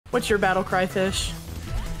What's your battle cry, Fish?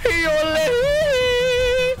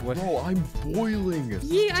 What? Bro, I'm boiling.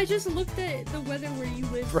 Yeah, I just looked at the weather where you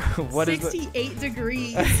live. Bro, what 68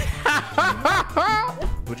 degrees.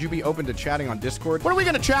 Would you be open to chatting on Discord? What are we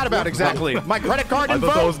going to chat about exactly? My credit card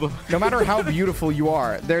info? No matter how beautiful you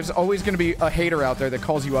are, there's always going to be a hater out there that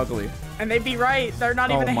calls you ugly. And they'd be right. They're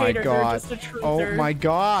not even a hater. They're just a truther. Oh my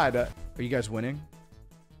god. Are you guys winning?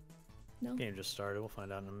 No. Game just started. We'll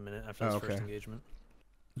find out in a minute after this first engagement.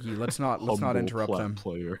 Yeah, let's not interrupt them.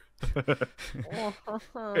 Player.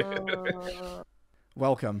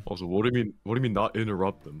 Welcome. Also, what do you mean not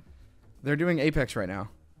interrupt them? They're doing Apex right now.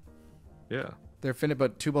 Yeah. They're finished,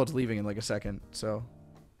 but 2Bolt's leaving in like a second, so.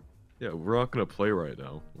 Yeah, we're not gonna play right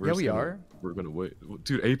now. We are. We're gonna wait.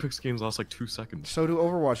 Dude, Apex games last like 2 seconds. So do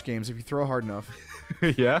Overwatch games if you throw hard enough.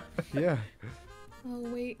 Yeah? Yeah. Oh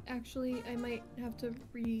wait, actually, I might have to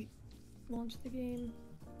relaunch the game.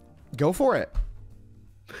 Go for it.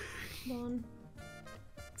 Hold on.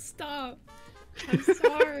 Stop. I'm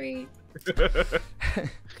sorry.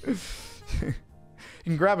 You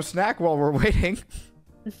can grab a snack while we're waiting.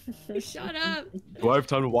 Shut up. Do I have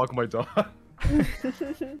time to walk my dog?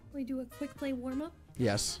 We do a quick play warm up?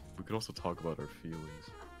 Yes. We could also talk about our feelings.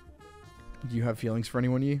 Do you have feelings for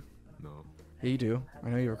anyone, Yi? No. Yeah, you do. I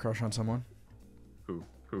know you have a crush on someone. Who?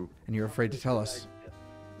 And you're afraid to tell us.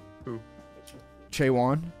 Who?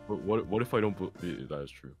 Chaewon. What if I don't believe that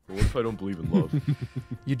is true? But what if I don't believe in love?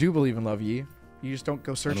 You do believe in love, Yi. You just don't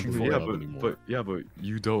go searching for it. But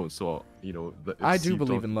you don't. So you know. I do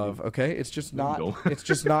believe in love. Okay, it's just not. It's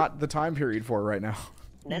just not the time period for it right now.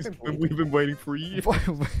 We've been waiting for years.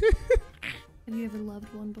 Have you ever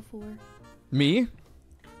loved one before? Me?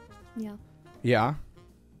 Yeah. Yeah.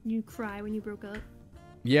 You cry when you broke up?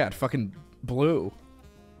 Yeah, it fucking blew.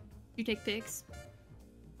 You take pics?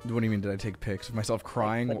 What do you mean, did I take pics of myself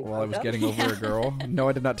crying while I was getting over a girl? No,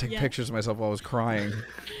 I did not take pictures of myself while I was crying.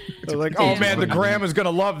 I was like, oh man, the gram is gonna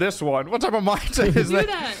love this one. What type of mindset is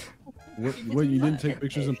that? What, you didn't take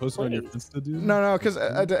pictures and post it on your Insta, dude? No, because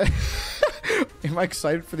am I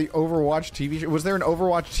excited for the Overwatch TV show? Was there an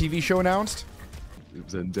Overwatch TV show announced?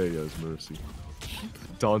 Zendaya's Mercy.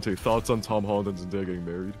 Dante, thoughts on Tom Holland and Zendaya getting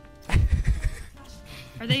married?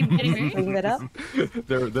 Are they getting married? Bring that up?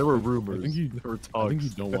 There were rumors. I think you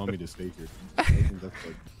don't want me to stay here. I think that's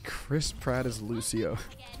like... Chris Pratt is Lucio.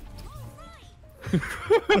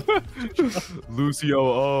 Lucio,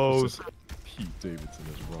 oh. Pete Davidson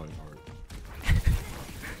is Reinhardt.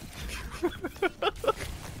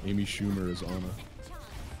 Amy Schumer is Anna.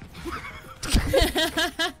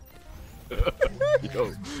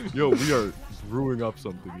 Yo, we are brewing up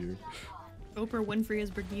something here. Oprah Winfrey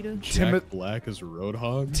as Brigitte. Jack Black as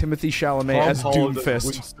Roadhog. Timothy Chalamet as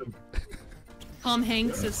Doomfist. Tom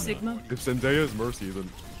Hanks as Sigma. If Zendaya is Mercy, then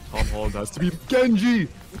Tom Holland has to be Genji.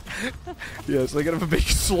 Yeah, so they gotta have a big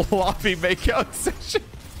sloppy makeout session.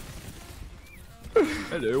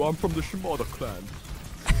 Hello, I'm from the Shimada clan.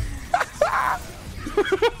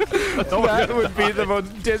 That would be the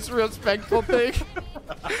most disrespectful thing.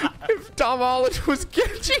 If Tom Holland was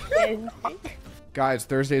Genji. Guys,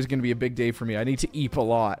 Thursday is going to be a big day for me. I need to eat a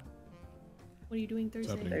lot. What are you doing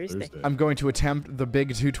Thursday? I'm going to attempt the big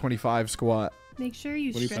 225 squat. Make sure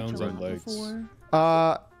you stretch a lot before.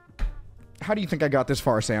 How do you think I got this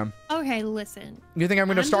far, Sam? Okay, listen. You think I'm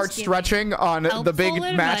going to start stretching on the big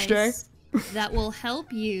match day? That will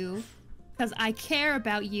help you, because I care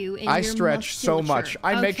about you and I stretch so much.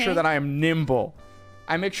 I make sure that I am nimble.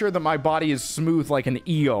 I make sure that my body is smooth like an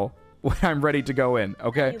eel when I'm ready to go in,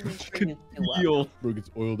 okay? Eel. Bro gets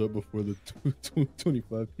oiled up before the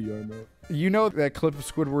 25 PR note. You know that clip of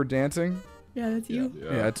Squidward dancing? Yeah, that's you.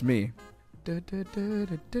 Yeah, it's me. Are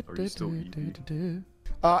you still EP?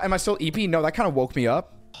 Am I still EP? No, that kind of woke me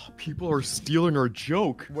up. People are stealing our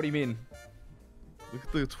joke. What do you mean? Look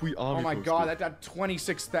at the tweet on. Oh my god, that got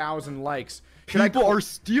 26,000 likes. People are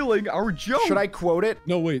stealing our joke. Should I quote it?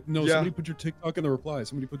 No, wait, no. Yeah. Somebody put your TikTok in the reply.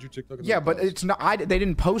 Somebody put your TikTok in the reply. But it's not. They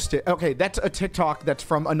didn't post it. Okay, that's a TikTok that's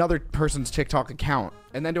from another person's TikTok account.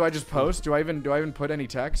 And then do I just post? Do I even put any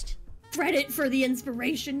text? Credit for the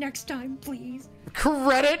inspiration next time, please.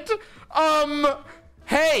 Credit?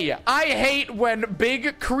 Hey, I hate when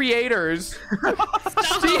big creators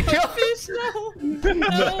steal.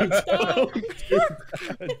 No, stop.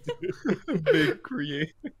 Big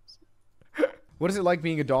creators. What is it like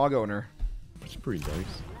being a dog owner? It's pretty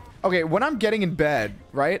nice. Okay, when I'm getting in bed,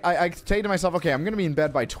 right, I say to myself, okay, I'm going to be in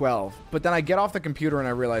bed by 12. But then I get off the computer and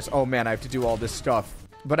I realize, oh man, I have to do all this stuff.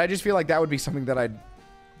 But I just feel like that would be something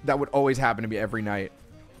that would always happen to me every night.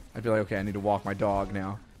 I'd be like, okay, I need to walk my dog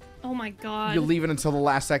now. Oh my god. You leave it until the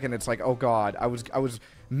last second. It's like, oh god, I was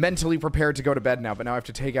mentally prepared to go to bed now, but now I have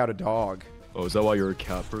to take out a dog. Oh, is that why you're a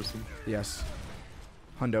cat person? Yes.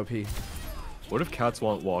 Hundo P. What if cats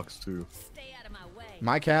want walks too?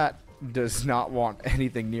 My cat does not want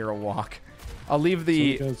anything near a walk. I'll leave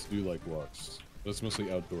the... Some cats do like walks. That's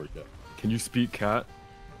mostly outdoor cat. Can you speak cat?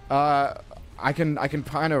 I can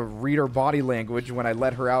kind of read her body language when I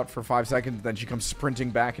let her out for 5 seconds, then she comes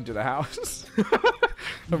sprinting back into the house.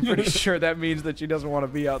 I'm pretty sure that means that she doesn't want to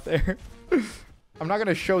be out there. I'm not going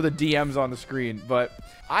to show the DMs on the screen, but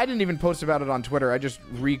I didn't even post about it on Twitter. I just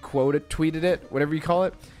tweeted it, whatever you call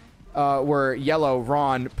it, where Yellow,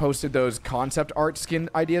 Ron, posted those concept art skin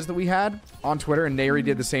ideas that we had on Twitter, and Neri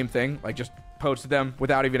did the same thing, like just posted them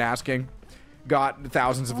without even asking. Got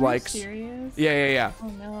thousands of likes. Serious? Yeah. Oh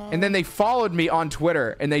no. And then they followed me on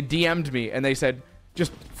Twitter, and they DM'd me, and they said,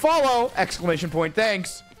 just follow, exclamation point,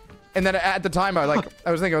 thanks. And then at the time, I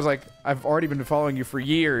was like, I've already been following you for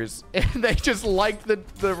years. And they just liked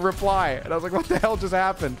the reply. And I was like, what the hell just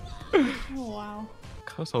happened? Oh, wow.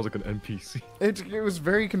 Kind of sounds like an NPC. It was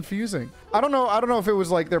very confusing. I don't know if it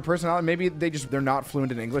was like their personality. Maybe they're not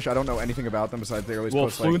fluent in English. I don't know anything about them besides they always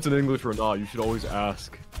post fluent in English or not, you should always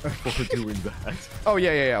ask before doing that. Oh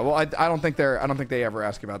yeah. Well, I don't think they ever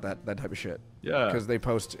ask about that type of shit. Yeah. Because they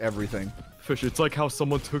post everything. Fish, it's like how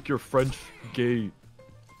someone took your French gay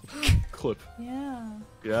clip. Yeah.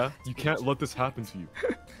 Yeah? You can't let this happen to you.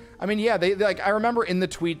 I mean, yeah, they like, I remember in the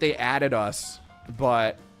tweet they added us,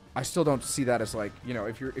 but I still don't see that as like, you know,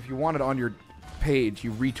 if you want it on your page,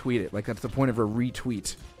 you retweet it. Like, that's the point of a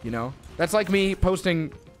retweet, you know? That's like me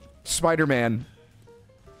posting Spider-Man,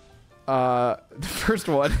 the first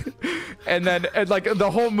one, and then like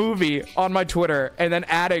the whole movie on my Twitter, and then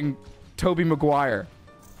adding Tobey Maguire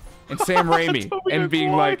and Sam Raimi and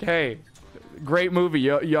being like, hey, great movie,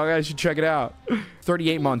 y'all guys should check it out.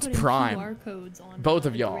 38 months prime. QR codes on both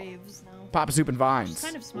of y'all. Papa Soup and Vines.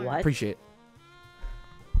 Kind of smart. What? Appreciate it.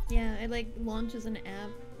 Yeah, it like launches an app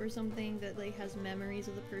or something that like has memories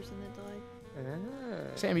of the person that died.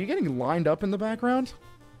 Sam, are you getting lined up in the background?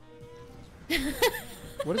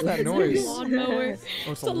 What is that noise? Lawnmower.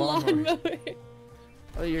 Oh, it's a lawnmower.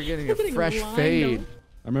 Oh, you're getting a fresh lined fade. up.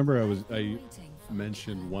 I remember I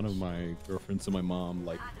mentioned one of my girlfriends to my mom,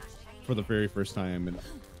 like, for the very first time, and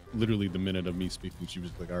literally the minute of me speaking, she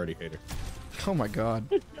was like, I already hate her. Oh my god.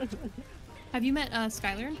 Have you met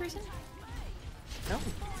Skylar in person? No,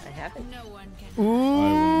 I haven't. No one can.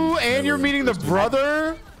 Ooh, and you're meeting the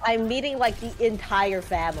brother? I'm meeting like the entire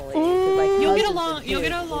family. Like, You'll get cousins along. and You'll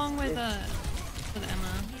get kids. along with Emma.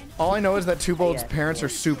 All I know is that Tubold's Yeah. parents are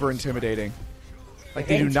super intimidating. Like,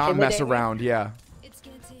 they do not mess Intimidating? around, yeah.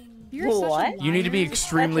 You're What? such a You need to be liar.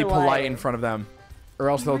 extremely Such a liar. polite in front of them, or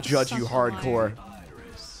else they'll You're judge such you a hardcore.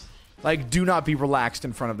 Like, do not be relaxed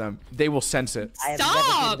in front of them. They will sense it. I have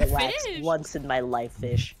Stop, never been relaxed Fish. once in my life,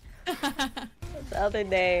 Fish. The other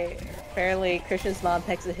day, apparently Christian's mom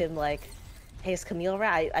texted him like, hey, is Camille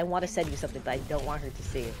right? I want to send you something, but I don't want her to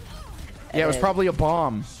see it. Yeah, it was And- probably a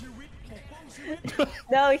bomb.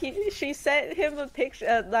 No, she sent him a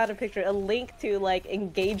picture, not a picture, a link to like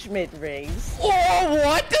engagement rings. Oh,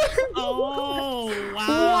 what? Oh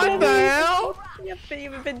wow. What the hell? Yep,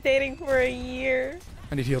 you've been dating for a year.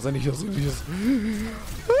 I need heals, I need heals, I need heals.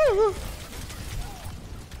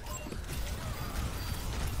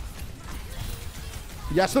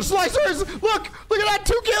 Yes, the slicers! Look! Look at that!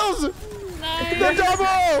 2 kills! The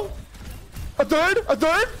double! A third? A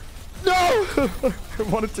third? No! I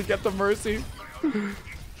wanted to get the mercy.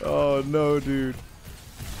 Oh no, dude.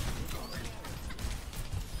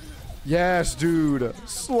 Yes, dude.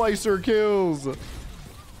 Slicer kills.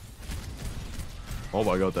 Oh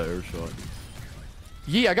my god, that air shot.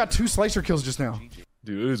 Yeah, I got 2 slicer kills just now.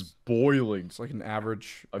 Dude, it is boiling. It's like an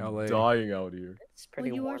average I'm LA. dying out here. It's pretty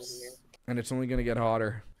you warm are here. And it's only gonna get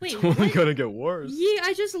hotter. Wait, It's only what? gonna get worse. Yeah,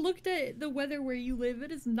 I just looked at the weather where you live.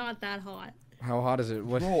 It is not that hot. How hot is it?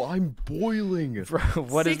 What? Bro, I'm boiling. Bro,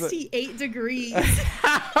 what is it? 68 degrees. It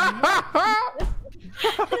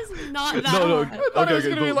is not that No, hot. I thought it was Okay,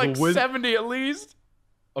 gonna be the like wind- 70 at least.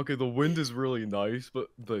 Okay, the wind is really nice, but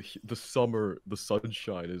the summer, the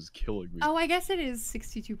sunshine is killing me. Oh, I guess it is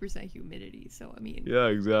 62% humidity. So I mean, Yeah,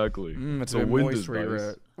 exactly. It's the a bit wind moist is where you're nice.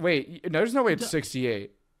 at. Wait, no, there's no way it's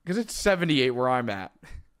 68. Because it's 78 where I'm at.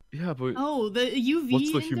 Yeah, but oh, the UV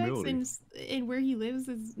What's the index humidity? in where he lives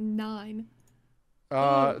is 9.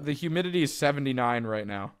 The humidity is 79 right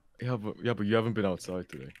now. yeah, but you haven't been outside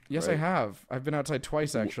today. Yes, I right? have. I've been outside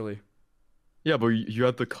twice, actually. Yeah, but you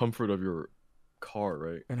had the comfort of your car,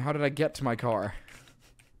 right? And how did I get to my car?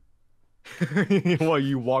 Why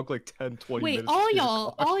you walk like 10, 20 Wait, minutes?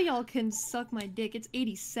 all y'all can suck my dick. It's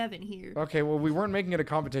 87 here. Okay, well, we weren't making it a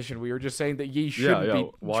competition. We were just saying that ye shouldn't be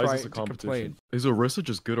Why is trying this a to competition? complain. Is Orisa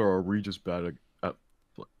just good, or are we just bad at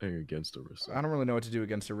playing against Orisa? I don't really know what to do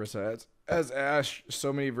against Orisa. As Ash,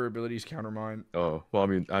 so many of her abilities counter mine. Oh, well, I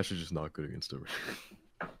mean, Ash is just not good against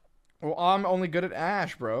Orisa. Well, I'm only good at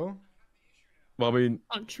Ash, bro. Well, I mean,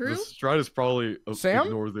 True? the strat is probably Sam?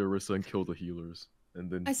 ignore the Orisa and kill the healers. And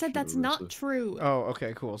then I said that's not true. Oh,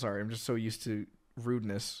 okay, cool. Sorry, I'm just so used to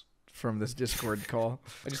rudeness from this Discord call.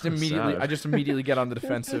 I just immediately get on the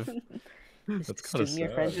defensive. That's kind of sad.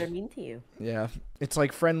 Your friends are mean to you. Yeah, it's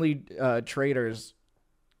like friendly traders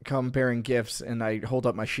come bearing gifts, and I hold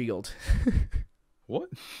up my shield. What?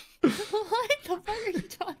 What the fuck are you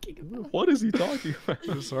talking about? What is he talking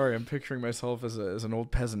about? Sorry, I'm picturing myself as an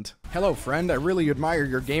old peasant. Hello, friend. I really admire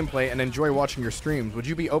your gameplay and enjoy watching your streams. Would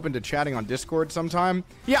you be open to chatting on Discord sometime?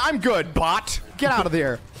 Yeah, I'm good, bot. Get out of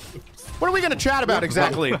there. What are we gonna chat about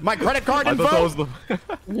exactly? My credit card info? I thought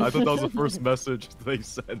that was the first message they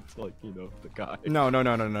sent, like, you know, the guy.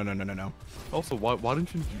 No. Also, why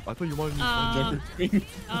didn't you? I thought you wanted to use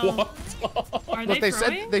What? Are Look,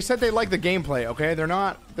 they said they like the gameplay. Okay, they're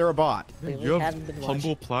not. They're a bot. You have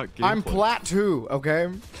humble plat gameplay. I'm plat too. Okay.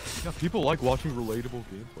 Yeah, people like watching relatable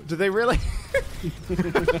gameplay. Do they really?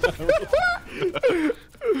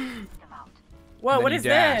 Whoa, what is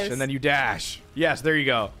this? And then you dash. Yes, there you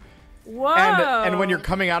go. Whoa. And when you're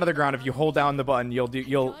coming out of the ground, if you hold down the button,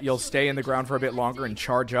 you'll stay in the ground for a bit longer and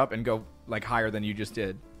charge up and go like higher than you just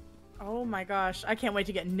did. Oh my gosh, I can't wait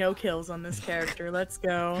to get no kills on this character. Let's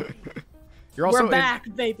go. We're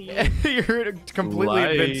back, baby. You're completely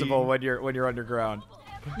Live. invincible when you're underground.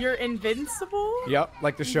 You're invincible? Yep,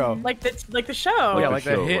 like the show. Like the show. Yeah, the like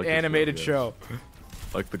the show, hit like the animated show, show.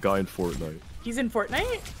 Like the guy in Fortnite. He's in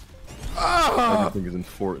Fortnite? Everything is in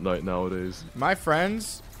Fortnite nowadays. My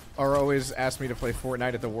friends are always ask me to play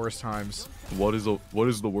Fortnite at the worst times. What is the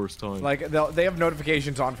worst time? Like they have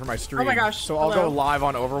notifications on for my stream. Oh my gosh, So I'll hello. go live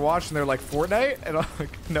on Overwatch and they're like Fortnite, and I'm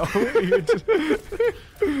like, no.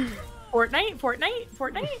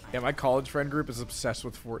 Fortnite? Yeah, my college friend group is obsessed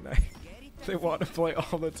with Fortnite. They want to play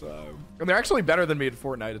all the time. And they're actually better than me at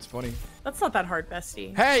Fortnite. It's funny. That's not that hard,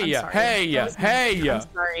 bestie. Hey,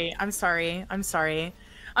 I'm sorry.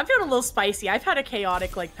 I'm feeling a little spicy. I've had a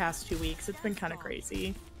chaotic like past 2 weeks. It's been kind of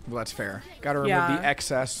crazy. Well, that's fair. Gotta remove the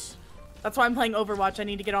excess. That's why I'm playing Overwatch. I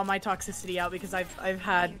need to get all my toxicity out because I've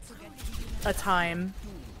had a time.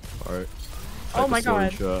 All right. Oh my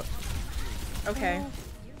god. Chat. Okay.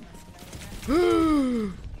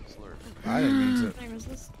 I didn't mean to.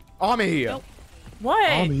 Ami! Nope.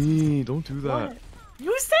 What? Ami, don't do that. What?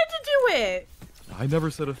 You said to do it. I never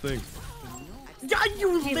said a thing. Yeah,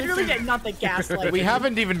 you literally did not the gaslight. We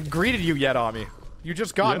haven't even greated you yet, Ami. You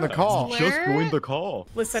just got in the call. Slur? Just joined the call.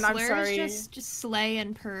 Listen, I'm Slur sorry. is just slay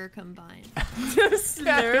and purr combined. That is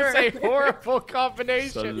a horrible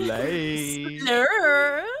combination. Slay.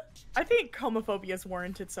 Slur. I think homophobia is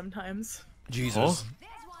warranted sometimes. Jesus.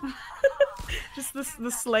 Huh? Just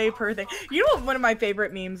the slay per thing. You know what one of my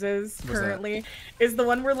favorite memes is currently? Is the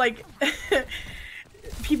one where like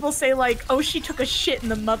people say like, oh, she took a shit in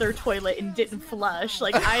the mother toilet and didn't flush.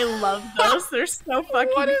 Like, I love those. They're so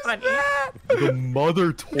fucking funny. That? The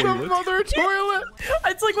mother toilet. The mother toilet?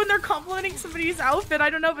 It's like when they're complimenting somebody's outfit, I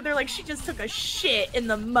don't know, but they're like, she just took a shit in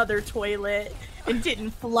the mother toilet and didn't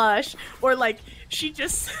flush. Or like, she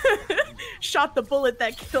just shot the bullet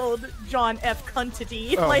that killed John F.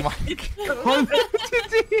 Cuntity. Oh like, my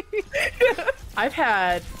I've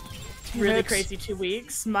had really crazy 2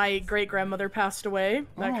 weeks. My great-grandmother passed away.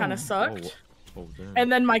 That kind of sucked. Oh, damn.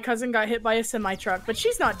 And then my cousin got hit by a semi-truck, but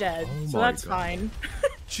she's not dead, so my that's God. fine.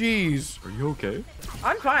 Jeez. Are you okay?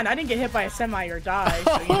 I'm fine. I didn't get hit by a semi or die.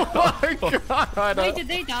 So, you know. Oh my god. Wait, did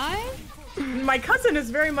they die? My cousin is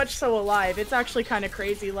very much so alive. It's actually kind of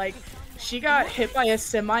crazy. Like, she got hit by a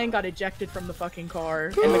semi and got ejected from the fucking car,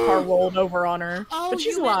 and the car rolled over on her. Oh, but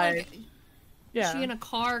she's you meant, alive. like, Yeah. She in a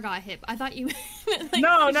car got hit. I thought you meant, like,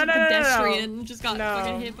 No, she's no, a no, no, no, no. pedestrian just got No.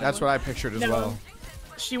 fucking hit by That's one. what I pictured as No. well.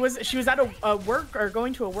 She was at a work or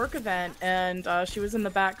going to a work event, and she was in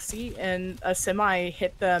the back seat, and a semi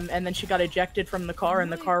hit them, and then she got ejected from the car,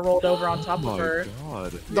 and the car rolled over on top Oh of my her.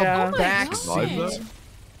 god. Yeah. Oh my back God. Survived that?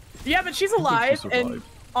 Yeah, but she's alive she and survived?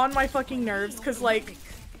 on my fucking nerves, cause like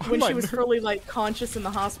when she was fully like conscious in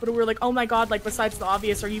the hospital, we were like, oh my god, like besides the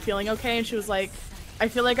obvious, are you feeling okay? And she was like, I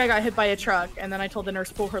feel like I got hit by a truck, and then I told the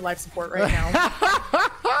nurse pull her life support right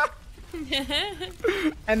now.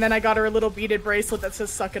 And then I got her a little beaded bracelet that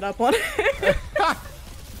says "suck it up" on it.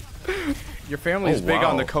 Your family is Oh, big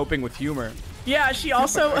on wow. the coping with humor. Yeah, she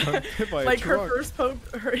also by a like her truck. first post.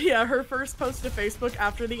 Her first post to Facebook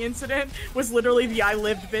after the incident was literally the "I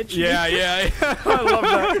lived" bitch. Yeah, I love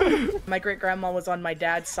that. My great grandma was on my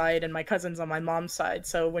dad's side and my cousin's on my mom's side.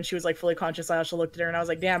 So when she was like fully conscious, I also looked at her and I was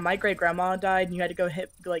like, "Damn, my great grandma died and you had to go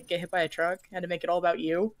get hit by a truck. Had to make it all about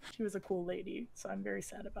you." She was a cool lady, so I'm very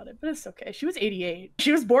sad about it, but it's okay. She was 88.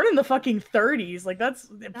 She was born in the fucking 30s. Like that's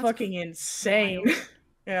fucking insane.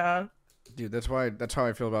 Yeah. Dude, that's how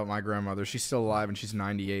I feel about my grandmother. She's still alive and she's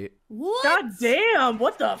 98. What? God damn,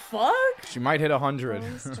 what the fuck? She might hit 100.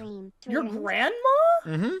 Your grandma?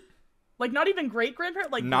 Mm-hmm. Like not even great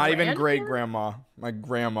grandparent? Like Not even great grandparent? grandma. My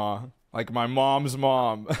grandma. Like my mom's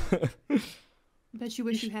mom. Bet you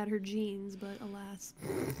wish you had her genes, but alas.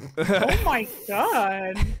 Oh my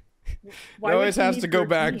god. It always has to go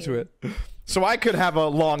back to it. So I could have a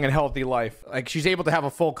long and healthy life. Like she's able to have a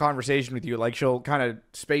full conversation with you. Like she'll kind of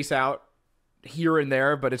space out here and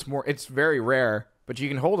there, but it's very rare. But you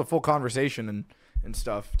can hold a full conversation and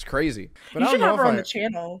stuff. It's crazy. But You I should don't know have her if on the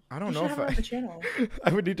channel. I don't You know should if have her on the channel.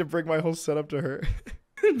 I would need to bring my whole setup to her.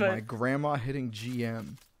 But My grandma hitting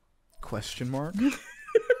GM? Question mark?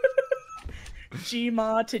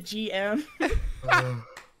 Gma to GM.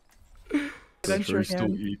 That Sure still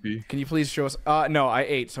can. EP. Can you please show us? No, I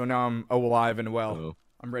ate, so now I'm alive and well. Oh.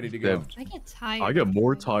 I'm ready to go. Damn. I get tired. I get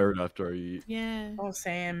more tired after I eat. Yeah. Oh,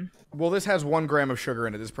 same. Well, this has 1 gram of sugar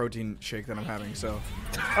in it, this protein shake that I'm having, so.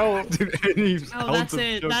 Oh, Dude, any Oh, that's ounce of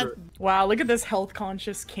it. sugar. wow, look at this health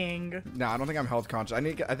conscious king. No, I don't think I'm health conscious.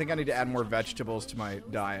 I think I need to add more vegetables to my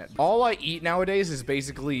diet. All I eat nowadays is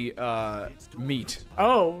basically meat.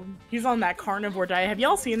 Oh, he's on that carnivore diet. Have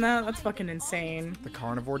y'all seen that? That's fucking insane. The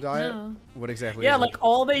carnivore diet? No. What exactly Yeah, is like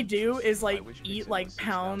all they do is like eat like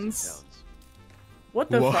pounds. What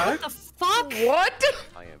the What? fuck? What the fuck? What?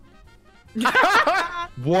 I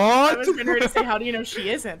What? was getting ready to say, how do you know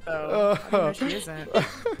she isn't, though? How do you know she isn't?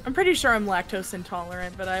 I'm pretty sure I'm lactose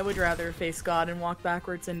intolerant, but I would rather face God and walk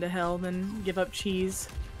backwards into hell than give up cheese.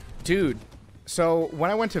 Dude, so when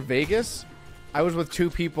I went to Vegas, I was with 2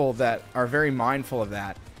 people that are very mindful of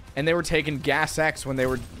that, and they were taking Gas X when they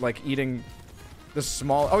were like eating the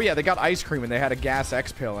small. Oh yeah, they got ice cream and they had a Gas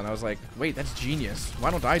X pill, and I was like, wait, that's genius. Why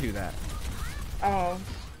don't I do that? Oh.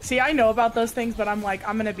 See, I know about those things, but I'm like,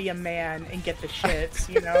 I'm gonna be a man and get the shits,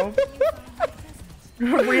 you know?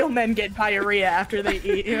 Real men get diarrhea after they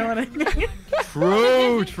eat, you know what I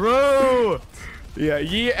mean? True. Yeah,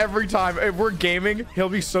 Yi every time if we're gaming, he'll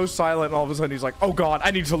be so silent, and all of a sudden he's like, "Oh God, I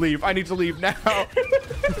need to leave. I need to leave now."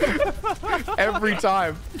 Every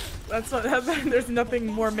time. There's nothing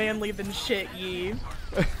more manly than shit, Yi.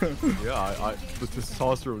 Yeah, the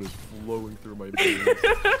testosterone is flowing through my veins.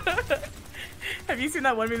 Have you seen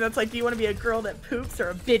that one meme that's like, do you want to be a girl that poops or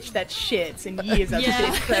a bitch that shits? And Yi is a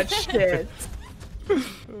bitch that shits.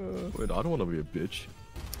 Wait, I don't want to be a bitch.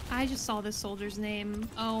 I just saw this soldier's name.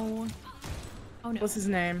 Oh. Oh no. What's his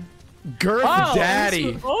name? Girth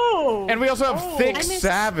Daddy. Oh! And we also have Thick I miss-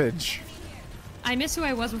 Savage. I missed who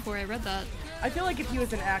I was before I read that. I feel like if he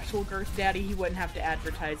was an actual girth daddy, he wouldn't have to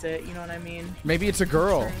advertise it, you know what I mean? Maybe it's a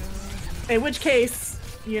girl. In which case,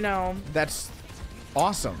 you know, That's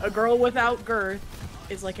awesome. a girl without girth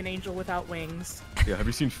is like an angel without wings. Yeah, have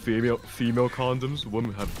you seen female condoms?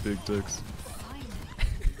 Women have big dicks.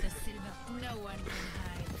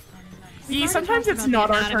 Yi, sometimes it's not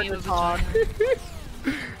our turn to talk.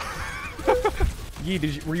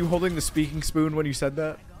 Yi, were you holding the speaking spoon when you said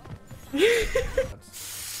that?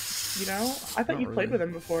 You know? I thought Not you played really. with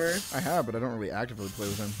him before. I have, but I don't really actively play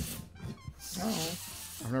with him. Oh.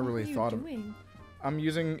 I've never What really are you thought of. doing? I'm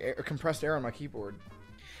using compressed air on my keyboard.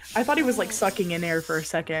 I thought he was like sucking in air for a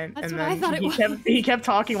second, That's and what I then thought it was. he kept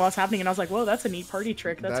talking while it's happening, and I was like, "Whoa, that's a neat party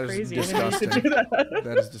trick. That's That is crazy. I didn't know you could disgusting. do that."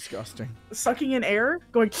 That is disgusting. Sucking in air,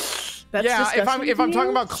 going. That's Yeah, disgusting if to I'm you?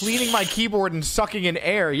 talking about cleaning my keyboard and sucking in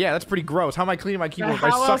air, yeah, that's pretty gross. How am I cleaning my keyboard by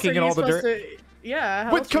How else sucking are in you all the supposed dirt? to- Yeah.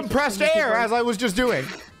 how With else are you supposed to compressed clean your air, keyboard? as I was just doing.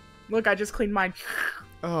 Look, I just cleaned mine.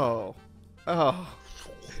 Oh. Oh.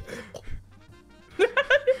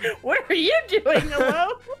 What are you doing,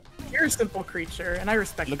 hello? You're a simple creature, and I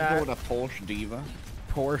respect Looking that. for the Porsche Diva.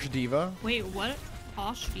 Porsche Diva. Wait, what?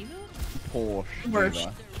 Posh Diva? Porsche Porsche.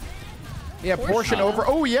 Diva. Yeah, Porsche and Diva. over.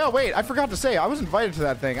 Oh yeah, wait, I forgot to say, I was invited to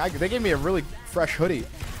that thing. They gave me a really fresh hoodie,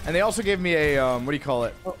 and they also gave me a what do you call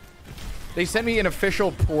it? They sent me an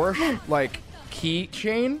official Porsche like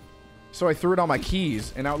keychain, so I threw it on my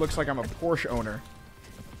keys, and now it looks like I'm a Porsche owner.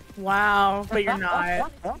 Wow, but you're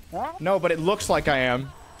not. No, but it looks like I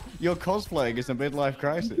am. Your cosplaying is a midlife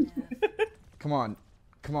crisis. Come on,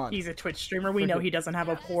 come on. He's a Twitch streamer. We know he doesn't have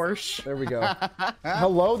a Porsche. There we go.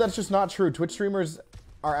 Hello, that's just not true. Twitch streamers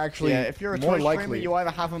are actually Yeah, if you're a more Twitch likely. streamer, you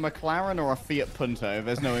either have a McLaren or a Fiat Punto.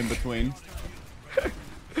 There's no in between.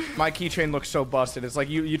 My keychain looks so busted. It's like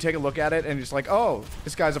you take a look at it and it's like, oh,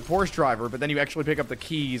 this guy's a Porsche driver, but then you actually pick up the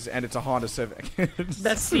keys and it's a Honda Civic.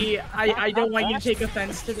 I don't want you to take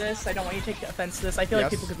offense to this. I don't want you to take offense to this. I feel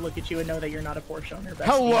like Yes. people could look at you and know that you're not a Porsche owner. Bestie.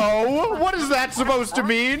 Hello? What is that supposed to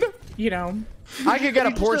mean? You know. I could get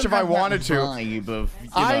a Porsche if I wanted to. Vibe of,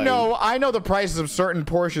 I know the prices of certain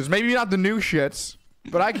Porsches. Maybe not the new shits,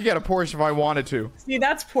 but I could get a Porsche if I wanted to. See,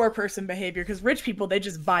 that's poor person behavior because rich people, they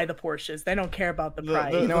just buy the Porsches. They don't care about the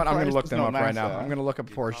price. You know what? I'm going to look price them does up not right now. matter. I'm going to look up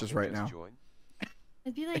Porsches right now.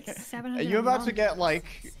 It'd be like 700. Are you a about month. to get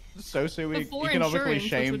like socioeconomically Before insurance, which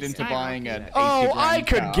shamed would into buying an 80 Oh, I grand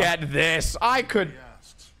could car? get this. I could.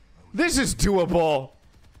 This is doable.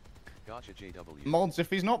 Gotcha, JW. Mods, if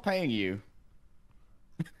he's not paying you,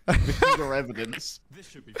 this is your evidence. This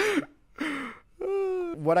should be.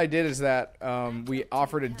 What I did is that we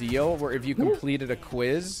offered a deal where if you completed a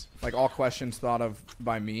quiz, like all questions thought of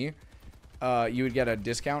by me, you would get a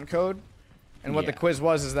discount code. And what the Yeah. quiz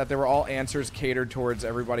was is that they were all answers catered towards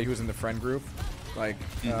everybody who's in the friend group, like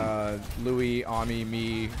Louis, Ami,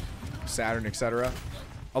 me, Saturn, etc.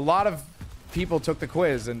 A lot of people took the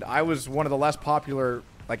quiz, and I was one of the less popular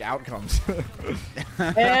like outcomes.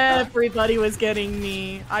 Everybody was getting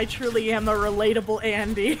me. I truly am a relatable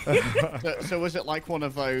Andy. So was it like one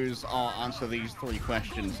of those, answer these 3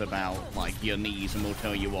 questions about like your knees and we'll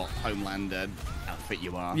tell you what Homeland outfit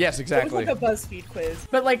you are? Yes, exactly. It was like a BuzzFeed quiz.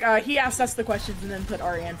 But like he asked us the questions and then put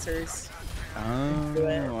our answers. Oh, it,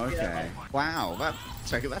 okay. yeah. Wow,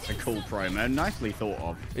 that's a cool promo. Nicely thought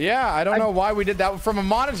of. Yeah, I don't know why we did that. From a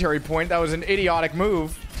monetary point, that was an idiotic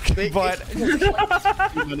move. But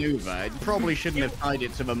maneuver. It probably shouldn't have tied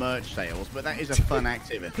it to the merch sales, but that is a fun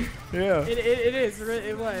activity. yeah. It is.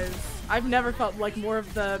 It was. I've never felt like more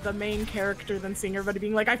of the main character than seeing everybody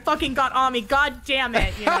being like, I fucking got Ami, god damn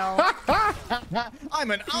it, you know.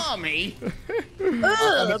 I'm an army.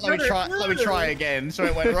 Let me try again. So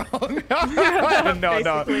it went wrong.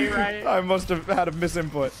 no. Basically, right? I must have had a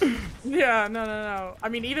misinput. Yeah, no. I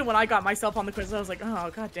mean, even when I got myself on the quiz, I was like,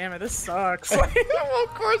 oh god damn it, this sucks. Well,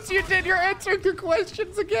 of course you did. You're answering the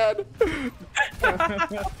questions again.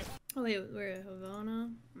 Oh wait, we're at Havana.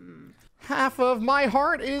 Half of my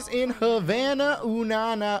heart is in Havana,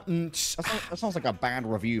 unana. That sounds like a bad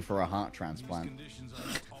review for a heart transplant.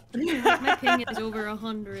 My ping is over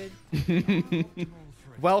 100.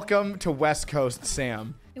 Welcome to West Coast,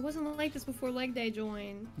 Sam. It wasn't like this before leg day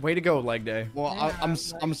joined. Way to go, leg day. Well, I'm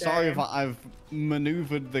sorry if I've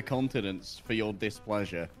maneuvered the continents for your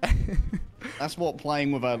displeasure. That's what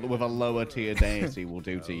playing with a lower tier deity will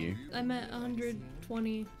do to you. I'm at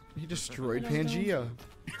 120. You destroyed I don't know. Pangea.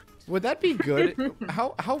 Would that be good?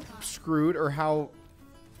 How screwed or how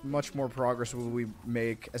much more progress would we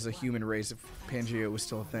make as a human race if Pangea was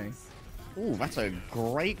still a thing? Ooh, that's a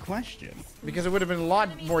great question. Because it would have been a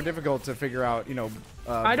lot more difficult to figure out, you know.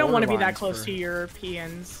 I don't want to be that borderlines close for- to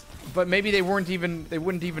Europeans. But maybe they wouldn't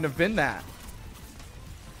even have been that.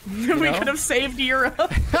 We know? could have saved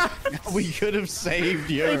Europe. We could have saved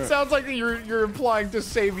Europe. It sounds like you're implying to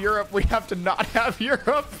save Europe, we have to not have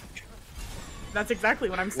Europe. That's exactly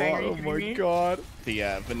what I'm saying. Are you Oh kidding my me? god.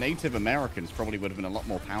 The Native Americans probably would have been a lot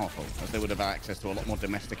more powerful, as they would have had access to a lot more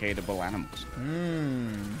domesticatable animals.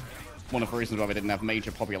 One of the reasons why they didn't have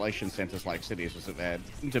major population centers like cities was that their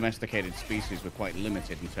domesticated species were quite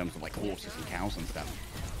limited in terms of like horses and cows and stuff,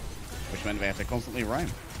 which meant they had to constantly roam.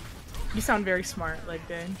 You sound very smart, like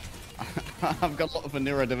Dan. I've got a lot of a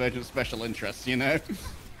neurodivergent special interests, you know?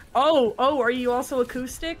 Oh, are you also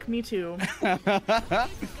acoustic? Me too.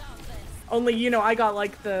 Only, you know, I got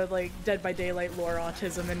like the Dead by Daylight lore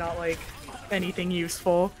autism and not like anything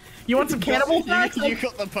useful. You want some cannibal facts? You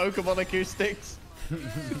got the Pokemon acoustics?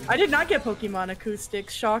 I did not get Pokemon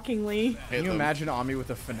acoustics, shockingly. Can you imagine Ami with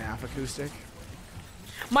a FNAF acoustic?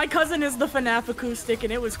 My cousin is the FNAF acoustic,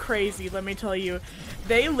 and it was crazy, let me tell you.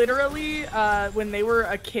 They literally, when they were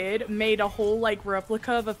a kid, made a whole, like,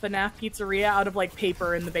 replica of a FNAF pizzeria out of, like,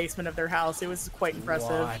 paper in the basement of their house. It was quite impressive.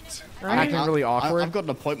 What? Right? Acting really awkward. I've got an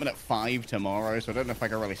appointment at 5 tomorrow, so I don't know if I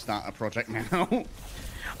can really start a project now.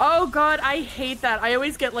 Oh god, I hate that. I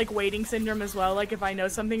always get, like, waiting syndrome as well. Like, if I know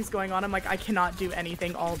something's going on, I'm like, I cannot do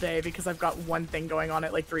anything all day because I've got one thing going on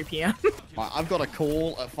at, like, 3 p.m. I've got a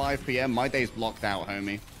call at 5 p.m. My day's blocked out,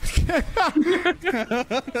 homie.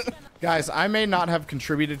 Guys, I may not have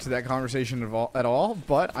contributed to that conversation at all,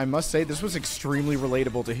 but I must say this was extremely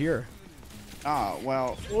relatable to hear. Ah,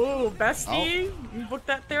 well, Ooh, bestie, you booked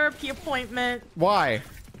that therapy appointment. Why?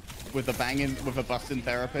 with a busting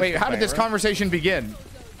therapist. Wait, how did this Pharaoh. conversation begin?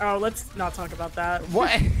 Oh, let's not talk about that.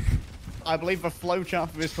 What? I believe the flowchart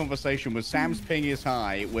for this conversation was Sam's ping is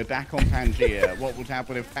high. We're back on Pangea. What would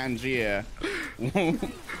happen if Pangea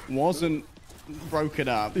wasn't broken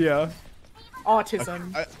up? Yeah.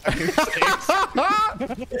 Autism.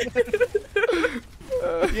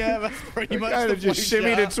 Yeah, that's pretty much. Kind of just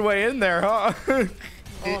shimmied its way in there, huh?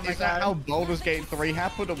 Is that how Baldur's Gate 3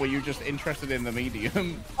 happened, or were you just interested in the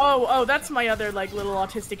medium? Oh, that's my other like little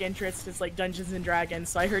autistic interest is like Dungeons and Dragons.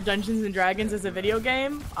 So I heard Dungeons and Dragons is a video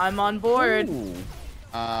game. I'm on board.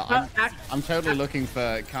 I'm totally looking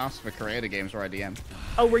for casts for creator games where I DM.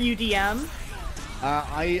 Oh, were you DM?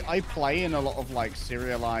 I play in a lot of like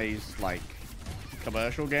serialized like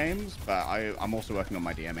commercial games, but I'm also working on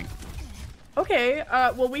my DMing. Okay,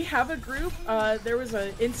 well, we have a group. There was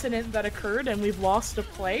an incident that occurred, and we've lost a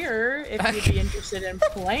player. If you'd be interested in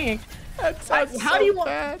playing, how do you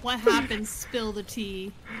want? What happened? Spill the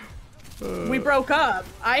tea. We broke up.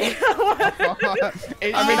 I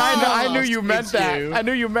knew you meant that. I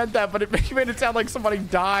knew you meant that, but it made it sound like somebody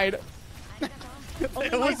died.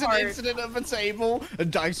 It was an incident at the table, a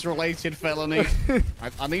dice-related felony.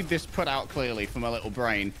 I need this put out clearly for my little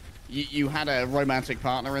brain. You had a romantic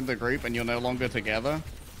partner in the group, and you're no longer together?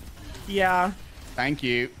 Yeah. Thank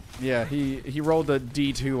you. Yeah, he rolled a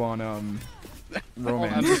D2 on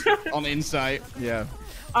romance. On insight. Yeah.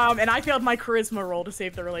 And I failed my charisma roll to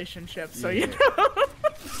save the relationship, so you know.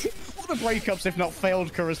 What are the breakups if not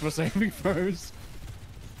failed charisma saving throws?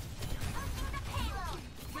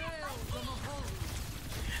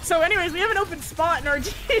 So anyways, we have an open spot in our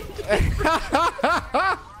team.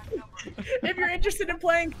 If you're interested in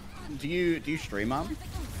playing. Do you stream, Mom?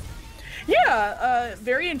 Yeah,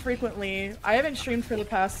 very infrequently. I haven't streamed for the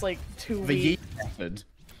past like 2 weeks. Method.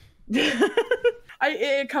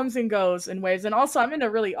 It comes and goes in waves, and also I'm in a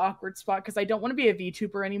really awkward spot because I don't want to be a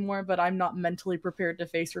VTuber anymore, but I'm not mentally prepared to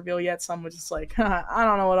face reveal yet, so I'm just like, I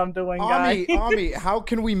don't know what I'm doing, guys. Ami, how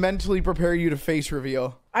can we mentally prepare you to face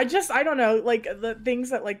reveal? I don't know, like the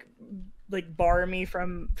things that like bar me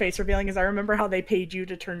from face revealing is I remember how they paid you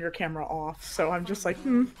to turn your camera off, so I'm just like,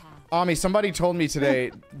 Ami, somebody told me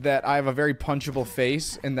today that I have a very punchable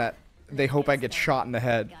face and that they hope I get shot in the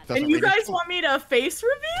head. And you guys want me to face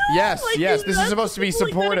reveal? Yes, like, yes, this is supposed to be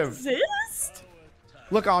supportive. Exist?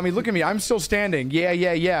 Look, Ami, look at me. I'm still standing.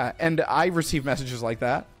 Yeah. And I receive messages like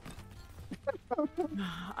that.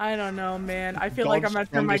 I don't know, man. I feel like I'm gonna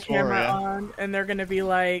turn my camera on and they're gonna be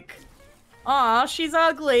like, aw, she's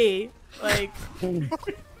ugly. Like...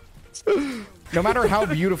 No matter how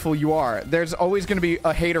beautiful you are, there's always going to be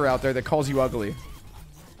a hater out there that calls you ugly.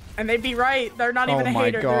 And they'd be right. They're not even a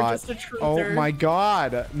hater. God. They're just a truther. Oh my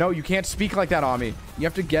god. No, you can't speak like that, Ami. You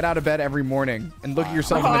have to get out of bed every morning and look at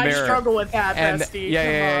yourself in the mirror. I struggle with that, bestie.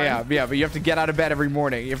 Yeah, but you have to get out of bed every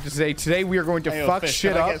morning. You have to say, today we are going to fuck Fish,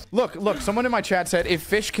 shit up. Look, someone in my chat said, if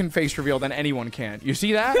Fish can face reveal, then anyone can. You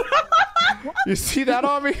see that? You see that,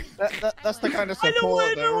 Ami? That's the kind of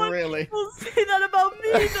support that really... People say that about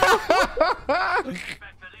me, though.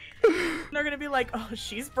 They're gonna be like, oh,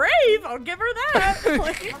 she's brave. I'll give her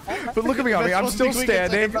that. But look at me, Ami. I'm still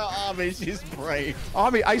standing. About Ami, she's brave.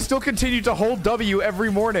 Ami, I still continue to hold W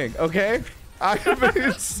every morning. Okay,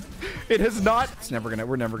 it has not.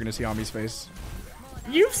 We're never gonna see Ami's face.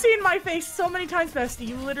 You've seen my face so many times, bestie.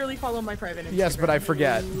 You literally follow my private Instagram. Yes, but I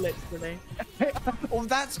forget. Literally. Well,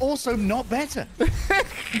 that's also not better.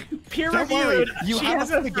 Peer reviewed. You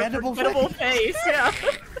have a forgettable face. Yeah.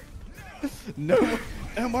 No.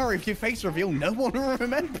 Don't worry, if you face reveal, no one will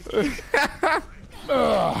remember.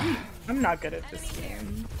 I'm not good at this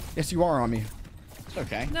game. Yes, you are, Ami. It's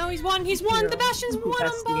okay. No, he's won. He's won. The Bastion's won.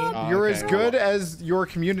 Oh, you're as good as your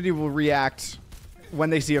community will react when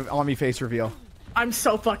they see an Ami face reveal. I'm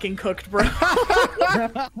so fucking cooked, bro. You're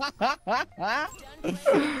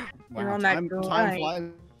on that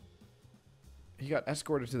grind. He got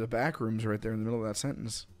escorted to the back rooms right there in the middle of that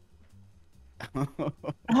sentence.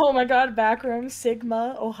 Oh my god, Backroom,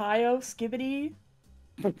 Sigma, Ohio, Skibbity.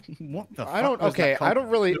 What the fuck? I don't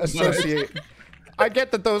really associate. I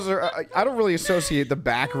get that those are. I don't really associate the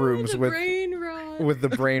back rooms with the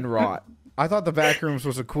brain rot. I thought the back rooms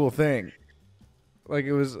was a cool thing. Like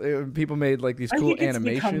people made like these cool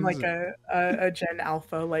animations. Become like a Gen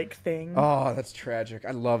Alpha like thing. Oh, that's tragic.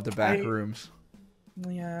 I love the back rooms.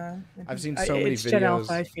 Yeah. I've seen so many videos. Gen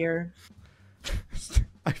Alpha, I fear.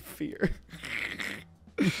 I fear.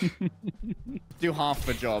 Do half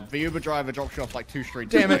the job. The Uber driver drops you off like 2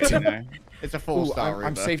 streets. Damn it! It's a 4-star Uber.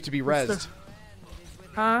 I'm safe to be rezzed.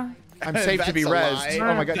 Huh? I'm safe to be rezzed.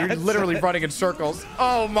 Oh my god, you're literally running in circles.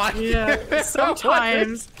 Oh my. Yeah.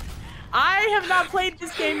 Sometimes. I have not played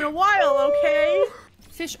this game in a while. Okay.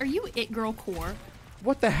 Fish, are you it girl core?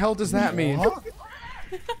 What the hell does that mean?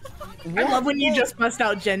 I love when you just bust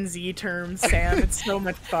out Gen Z terms, Sam. It's so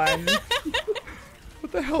much fun.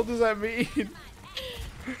 What the hell does that mean?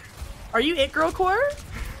 Are you it girl core?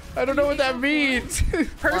 I don't know what that means.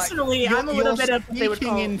 Personally, I'm a little bit of what they would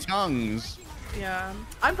call in tongues. Yeah,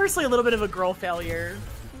 I'm personally a little bit of a girl failure.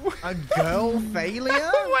 A girl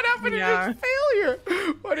failure? What happened to your failure?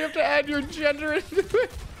 Why do you have to add your gender into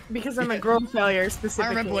it? Because I'm a girl failure specifically. I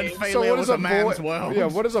remember when failure So what was is a man's world. Yeah,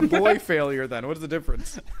 what is a boy failure then? What is the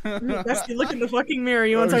difference? Dusty, look in the fucking mirror.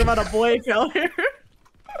 You want to talk about a boy failure?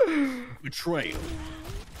 Betrayal.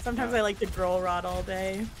 Sometimes I like to girl rot all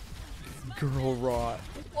day. Girl rot.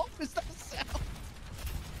 What was that sound?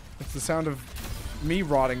 It's the sound of me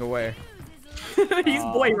rotting away. He's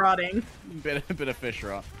boy rotting. Bit of fish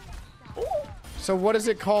rot. So what is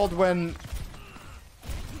it called when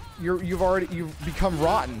you've become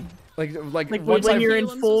rotten? Like when you're in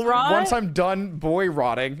full rot? Once I'm done boy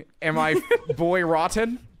rotting, am I boy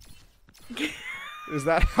rotten? Is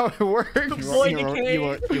that how it works?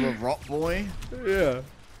 You a rot boy? Yeah.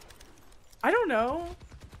 I don't know.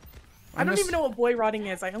 I don't even know what boy rotting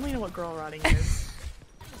is. I only know what girl rotting is.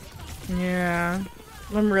 Yeah.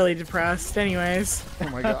 I'm really depressed. Anyways. Oh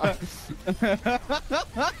my god.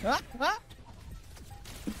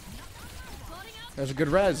 There's a good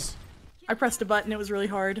res. I pressed a button. It was really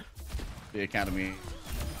hard. The academy.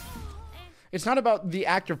 It's not about the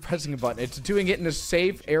act of pressing a button. It's doing it in a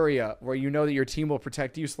safe area where you know that your team will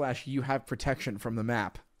protect you / you have protection from the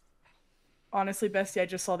map. Honestly, Bestie, I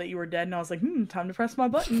just saw that you were dead, and I was like, time to press my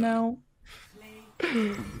button now.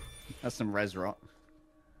 That's some res rot.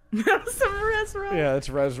 That's some res rot. Yeah, that's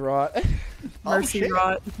res rot. Mercy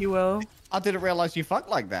rot, if you will. I didn't realize you fucked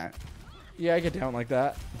like that. Yeah, I get down like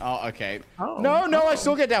that. Oh, okay. Oh. No, I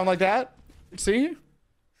still get down like that. See?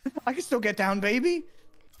 I can still get down, baby.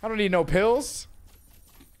 I don't need no pills.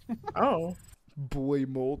 Oh. Boy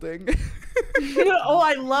molding. Oh,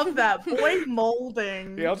 I love that. Boy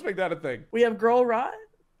molding. Yeah, let's make that a thing. We have girl rot,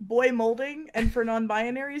 boy molding, and for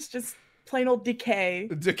non-binaries, just plain old decay.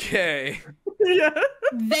 Decay. Yeah.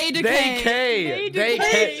 They decay.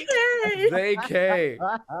 They decay.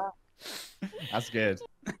 That's good.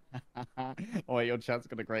 Oh, your chat's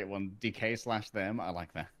got a great one. DK / them. I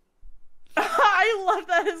like that. I love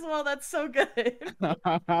that as well. That's so good.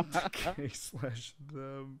 Decay /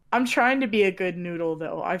 them. I'm trying to be a good noodle,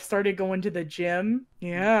 though. I've started going to the gym.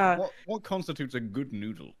 Yeah. What constitutes a good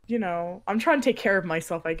noodle? You know, I'm trying to take care of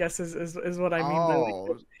myself, I guess, is what I mean.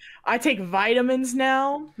 Oh. I take vitamins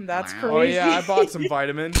now. That's crazy. Oh, yeah, I bought some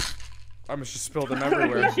vitamins. I almost just spilled them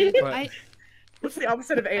everywhere. But... What's the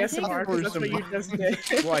opposite of ASMR? Because that's what you just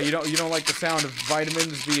did. Why, you don't like the sound of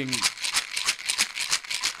vitamins being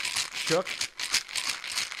shook?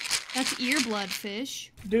 That's ear blood,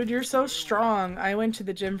 fish. Dude, you're so strong. I went to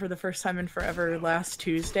the gym for the first time in forever last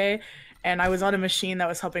Tuesday, and I was on a machine that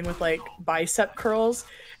was helping with like bicep curls,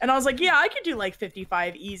 and I was like, yeah, I could do like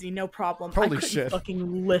 55 easy, no problem. Holy I couldn't shit.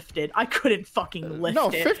 fucking lift it. I couldn't fucking lift it. No,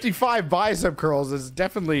 55 bicep curls is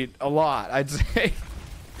definitely a lot, I'd say.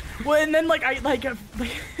 Well, and then like I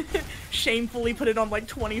shamefully put it on like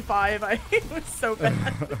 25. It was so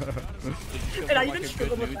bad. And I even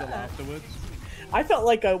struggled with that. Afterwards. I felt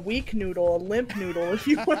like a weak noodle, a limp noodle, if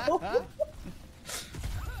you will.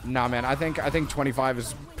 Nah, man, I think 25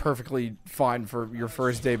 is perfectly fine for your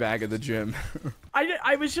first day back at the gym.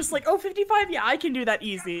 I was just like, oh, 55? Yeah, I can do that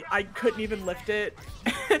easy. I couldn't even lift it.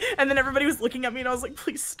 And then everybody was looking at me and I was like,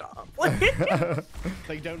 please stop.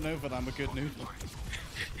 They don't know that I'm a good noodle.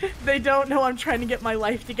 They don't know I'm trying to get my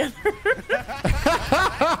life together.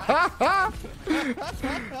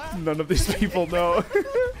 None of these people know.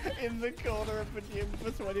 In the corner of the gym for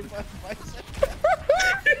 25 biceps.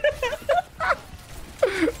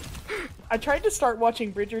 I tried to start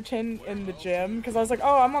watching Bridgerton in the gym because I was like,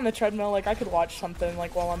 oh, I'm on the treadmill, like I could watch something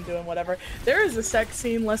like while I'm doing whatever. There is a sex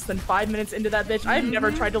scene less than 5 minutes into that bitch. I've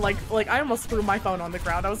never tried to like I almost threw my phone on the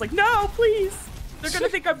ground. I was like, no, please. They're gonna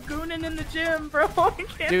think I'm gooning in the gym, bro. I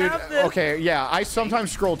can't have this. Okay, yeah, I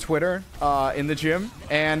sometimes scroll Twitter in the gym,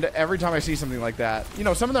 and every time I see something like that, you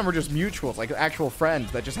know, some of them are just mutuals, like actual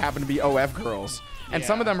friends that just happen to be OF girls. And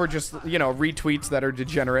some of them are just, you know, retweets that are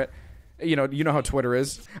degenerate. You know how Twitter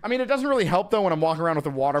is. I mean, it doesn't really help, though, when I'm walking around with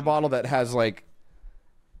a water bottle that has, like,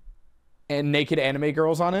 naked anime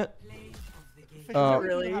girls on it.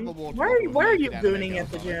 Really? Why are you gooning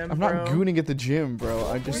at the gym, I'm not gooning at the gym, bro.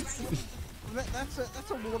 I just... That's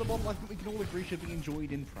a water bottle I think we can all agree should be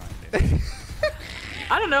enjoyed in private.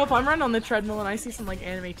 I don't know, if I'm running on the treadmill and I see some like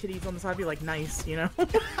anime titties on the side, I'd be like, nice, you know?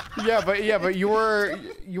 Yeah, but you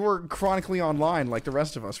were chronically online like the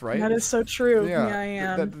rest of us, right? That is so true. Yeah, I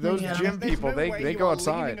am. Those gym people, they go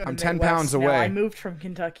outside. I'm 10 pounds away. No, I moved from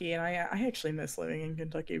Kentucky, and I actually miss living in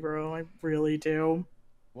Kentucky, bro. I really do.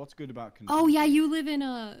 What's good about Kentucky? Oh yeah, you live in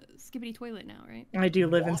a Skibbity Toilet now, right? I do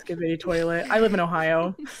live in Skibbity Toilet. I live in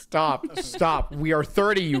Ohio. Stop. We are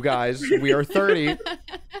 30, you guys. We are 30.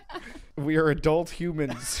 We are adult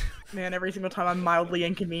humans. Man, every single time I'm mildly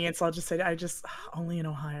inconvenienced, I'll just say, only in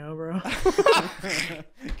Ohio, bro.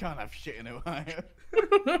 Can't have shit in Ohio.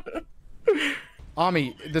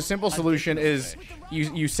 Ami, the simple solution is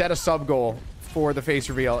you set a sub goal for the face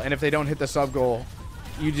reveal, and if they don't hit the sub goal,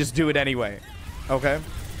 you just do it anyway. Okay?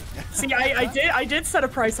 See, I did set a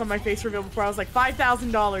price on my face reveal before. I was like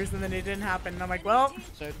 $5,000, and then it didn't happen. And I'm like, well.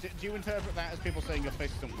 So do you interpret that as people saying your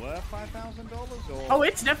face isn't worth $5,000, or? Oh,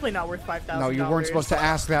 it's definitely not worth $5,000. No, you weren't supposed to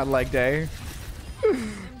ask that, leg day.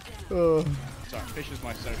 Sorry, Fish is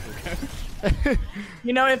my social coach.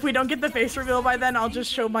 You know, if we don't get the face reveal by then, I'll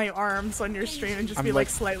just show my arms on your stream and just be like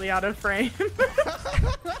slightly out of frame.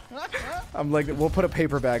 I'm like, we'll put a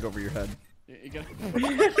paper bag over your head.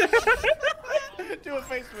 Do a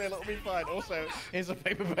face reveal, it'll be fine. Also, here's a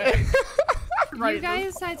paper bag. Right. You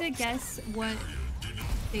guys had to guess what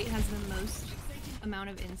state has the most amount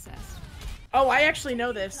of incest. Oh, I actually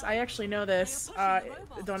know this.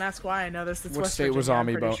 Don't ask why I know this. It's What West state was Virginia,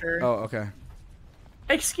 Ami I'm pretty sure. Oh, okay.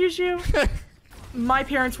 Excuse you? My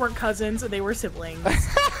parents weren't cousins, they were siblings. It's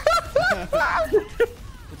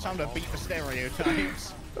time to beat the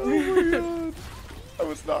stereotypes. Oh my god. I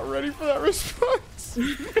was not ready for that response.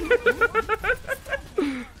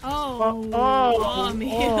 Oh.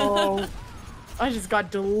 I just got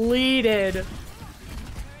deleted.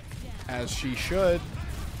 As she should.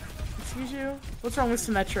 Excuse you? What's wrong with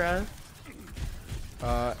Symmetra?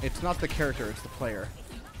 It's not the character, it's the player.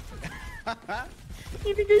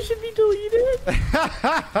 You think I should be deleted?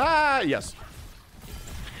 Yes.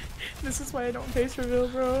 This is why I don't face reveal,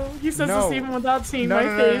 bro. He says No. this even without seeing my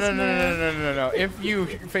face, man. No. If you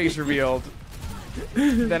face revealed,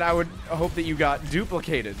 then I would hope that you got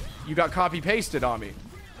duplicated. You got copy pasted on me.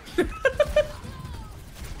 Thank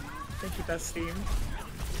you, best team.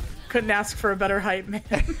 Couldn't ask for a better hype, man.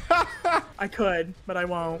 I could, but I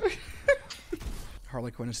won't. Harley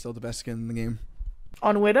Quinn is still the best skin in the game.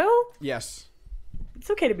 On Widow? Yes. It's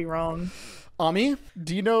okay to be wrong. Ami,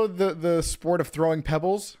 do you know the sport of throwing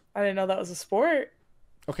pebbles? I didn't know that was a sport.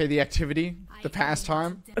 Okay, the activity, the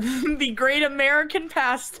pastime. The great American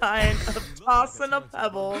pastime of tossing a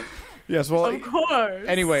pebble. Yes, well, of course.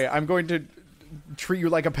 Anyway, I'm going to treat you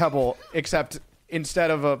like a pebble, except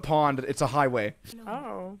instead of a pond, it's a highway.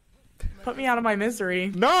 Oh. Put me out of my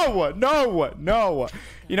misery. No. You know what?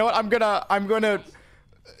 I'm gonna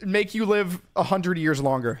make you live 100 years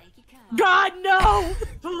longer. God, no!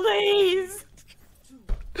 Please!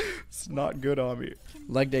 It's not good on me.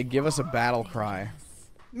 Leg Day, give us a battle cry.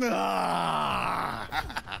 I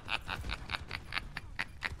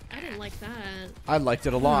didn't like that. I liked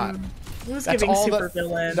it a lot. It was giving super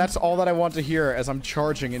villain. That's all that I want to hear as I'm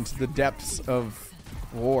charging into the depths of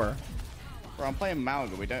war. Bro, I'm playing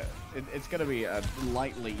Malga. It's gonna be a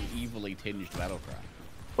lightly, evilly tinged battle cry.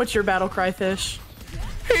 What's your battle cry, Fish?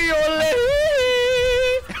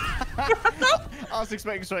 I was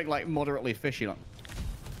expecting something like moderately fishy, like.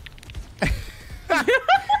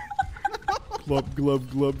 Glub, glub,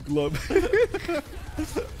 glub, glub.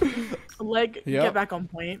 Leg, Yep. get back on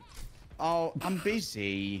point. Oh, I'm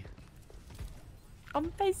busy.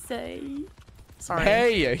 I'm busy. Sorry.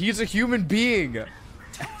 Hey, he's a human being.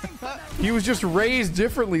 He was just raised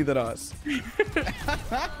differently than us.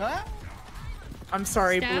 I'm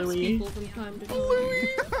sorry, Stabs Bluey. people from time to time.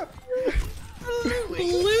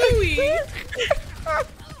 Bluey.